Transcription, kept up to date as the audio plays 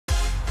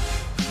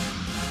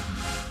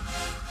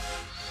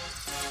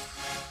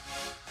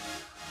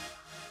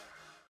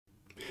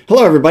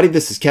Hello everybody,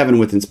 this is Kevin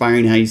with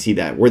Inspiring How You See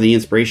That. We're the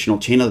inspirational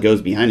channel that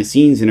goes behind the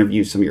scenes,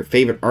 interviews some of your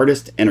favorite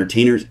artists,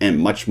 entertainers, and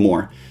much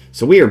more.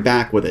 So we are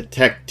back with a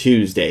Tech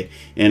Tuesday,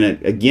 and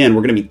again,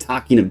 we're going to be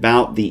talking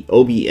about the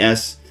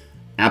OBS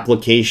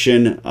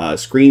application,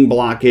 screen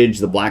blockage,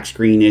 the black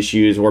screen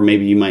issues, or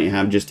maybe you might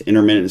have just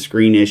intermittent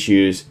screen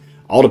issues.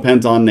 All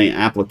depends on the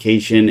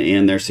application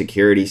and their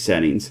security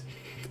settings.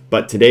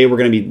 But today we're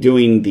going to be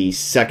doing the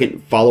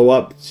second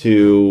follow-up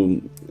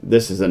to,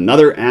 this is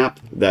another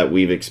app that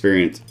we've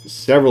experienced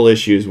several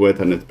issues with,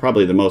 and it's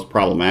probably the most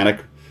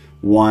problematic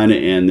one,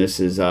 and this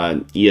is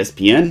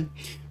ESPN,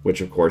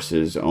 which of course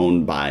is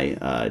owned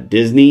by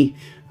Disney,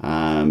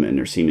 and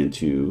they're seeming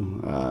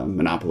to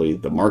monopoly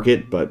the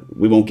market, but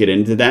we won't get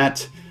into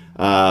that.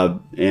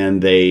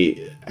 And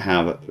they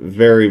have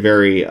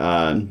very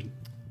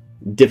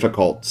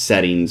difficult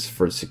settings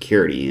for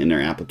security in their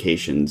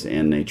applications,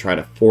 and they try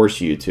to force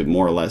you to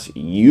more or less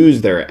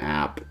use their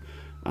app.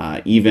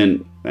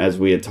 Even as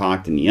we had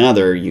talked in the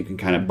other, you can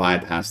kind of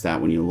bypass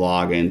that when you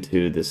log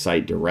into the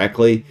site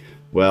directly.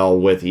 Well,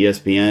 with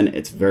ESPN,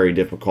 it's very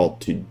difficult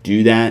to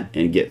do that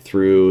and get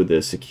through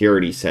the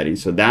security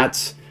settings. So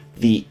that's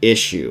the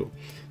issue.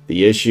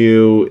 The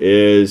issue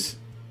is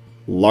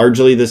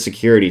largely the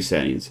security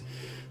settings.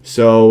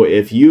 So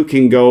if you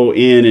can go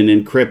in and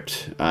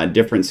encrypt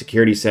different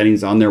security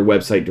settings on their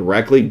website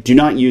directly, do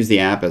not use the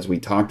app, as we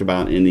talked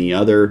about in the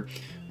other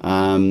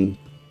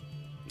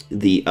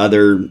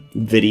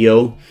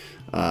video.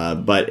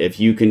 But if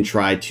you can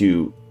try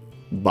to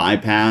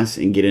bypass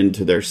and get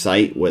into their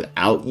site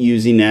without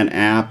using that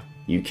app,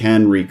 you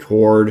can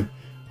record.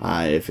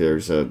 If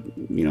there's a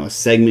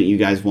segment you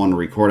guys want to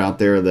record out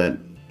there that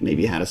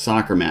maybe had a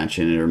soccer match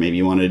in it, or maybe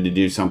you wanted to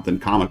do something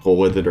comical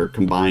with it, or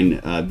combine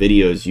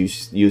videos,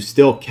 you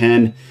still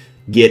can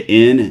get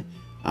in.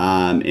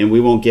 And we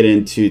won't get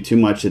into too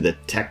much of the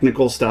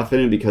technical stuff in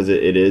it because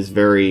it is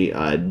very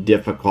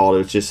difficult.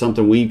 It's just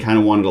something we kind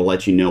of wanted to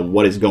let you know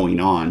what is going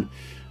on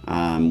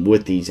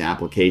with these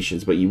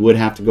applications. But you would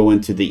have to go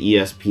into the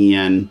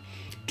ESPN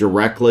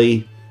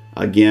directly,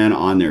 again,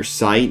 on their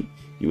site.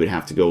 You would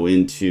have to go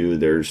into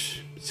their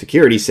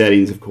security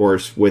settings, of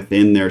course,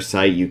 within their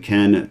site. You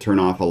can turn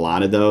off a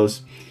lot of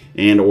those,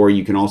 and or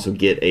you can also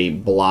get a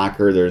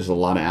blocker. There's a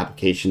lot of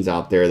applications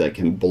out there that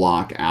can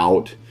block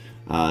out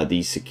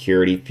these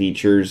security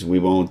features. We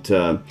won't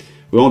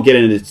get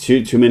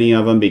into too many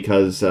of them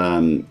because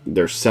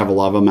there's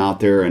several of them out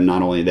there, and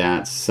not only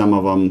that, some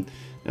of them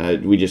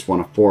we just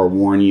want to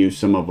forewarn you,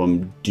 some of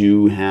them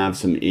do have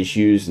some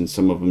issues, and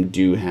some of them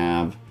do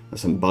have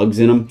some bugs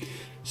in them.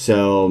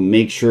 So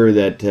make sure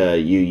that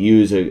you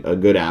use a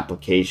good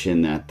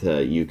application that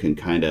you can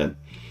kind of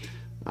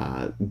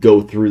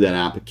go through that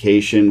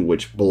application,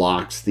 which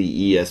blocks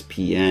the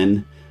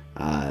ESPN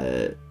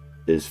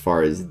as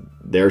far as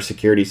their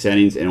security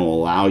settings, and will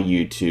allow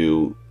you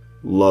to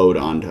load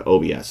onto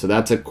OBS. So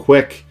that's a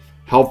quick,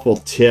 helpful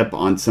tip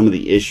on some of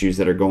the issues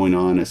that are going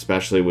on,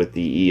 especially with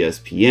the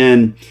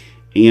ESPN.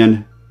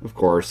 And of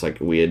course, like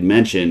we had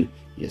mentioned,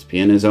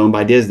 ESPN is owned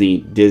by Disney.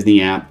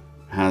 Disney app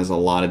has a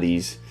lot of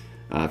these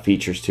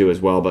features too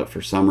as well, but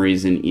for some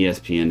reason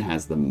ESPN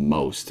has the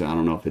most. I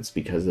don't know if it's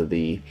because of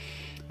the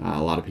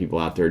a lot of people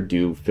out there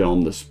do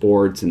film the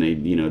sports, and they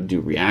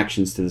do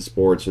reactions to the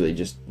sports, or they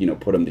just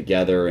put them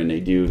together and they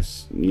do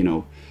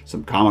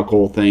some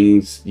comical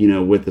things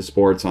with the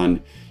sports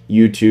on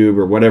YouTube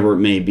or whatever it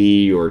may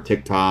be, or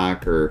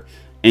TikTok, or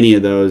any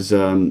of those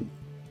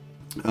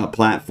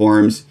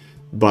platforms.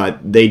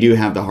 But they do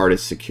have the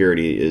hardest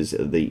security, is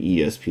the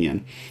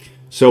ESPN.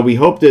 So we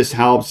hope this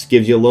helps,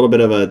 gives you a little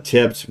bit of a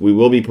tips. We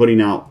will be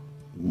putting out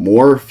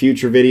more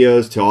future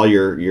videos to all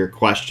your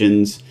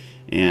questions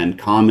and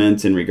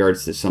comments in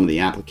regards to some of the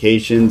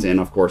applications. And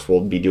of course,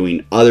 we'll be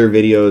doing other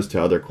videos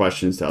to other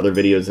questions, to other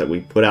videos that we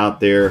put out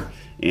there,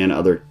 and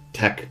other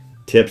tech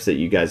tips that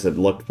you guys have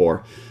looked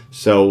for.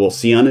 So we'll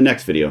see you on the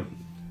next video.